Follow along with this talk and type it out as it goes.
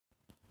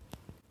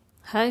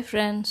Hi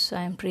friends,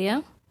 I'm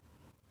Priya.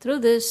 Through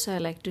this, I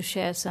like to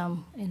share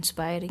some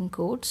inspiring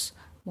quotes,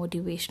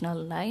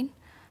 motivational line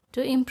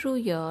to improve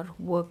your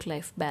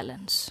work-life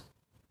balance.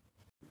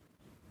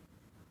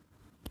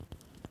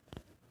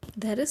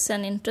 There is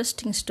an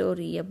interesting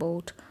story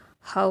about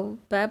how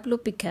Pablo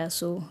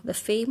Picasso, the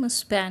famous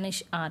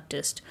Spanish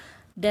artist,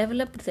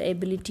 developed the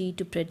ability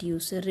to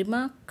produce a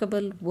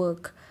remarkable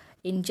work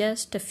in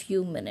just a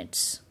few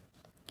minutes.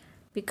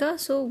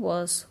 Picasso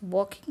was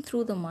walking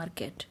through the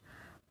market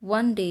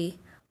one day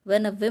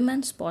when a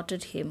woman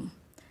spotted him.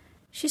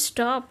 She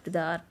stopped the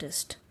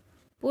artist,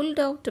 pulled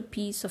out a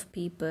piece of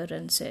paper,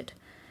 and said,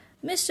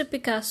 "Mr.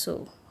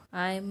 Picasso,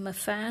 I am a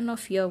fan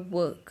of your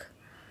work.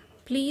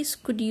 Please,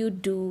 could you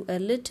do a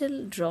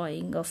little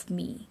drawing of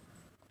me?"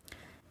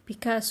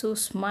 Picasso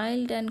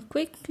smiled and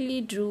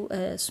quickly drew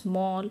a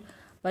small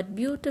but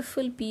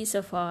beautiful piece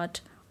of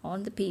art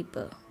on the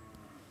paper.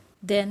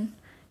 Then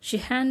she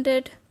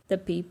handed the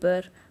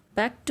paper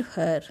back to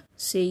her,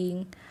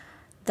 saying,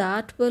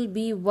 "That will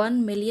be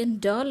 $1 million."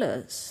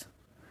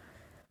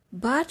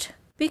 "But,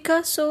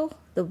 Picasso,"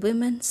 the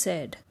woman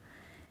said,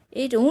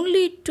 "it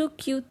only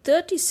took you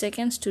 30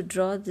 seconds to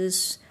draw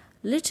this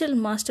little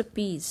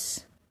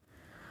masterpiece."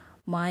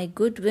 "My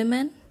good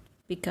woman,"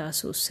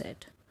 Picasso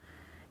said,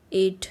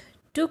 "it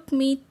took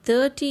me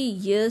 30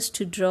 years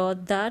to draw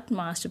that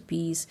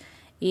masterpiece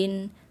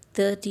in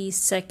 30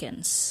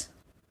 seconds.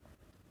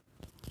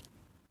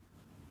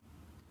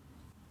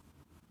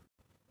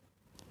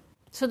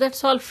 So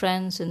that's all,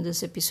 friends, in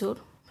this episode.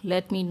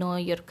 Let me know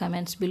your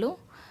comments below,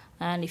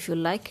 and if you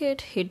like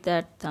it, hit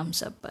that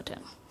thumbs up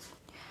button.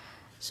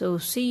 So,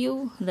 see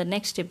you in the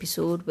next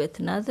episode with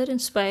another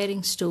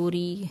inspiring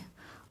story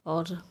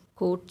or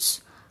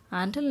quotes.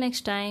 Until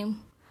next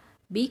time,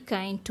 be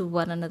kind to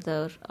one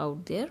another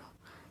out there.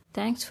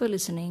 Thanks for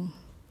listening.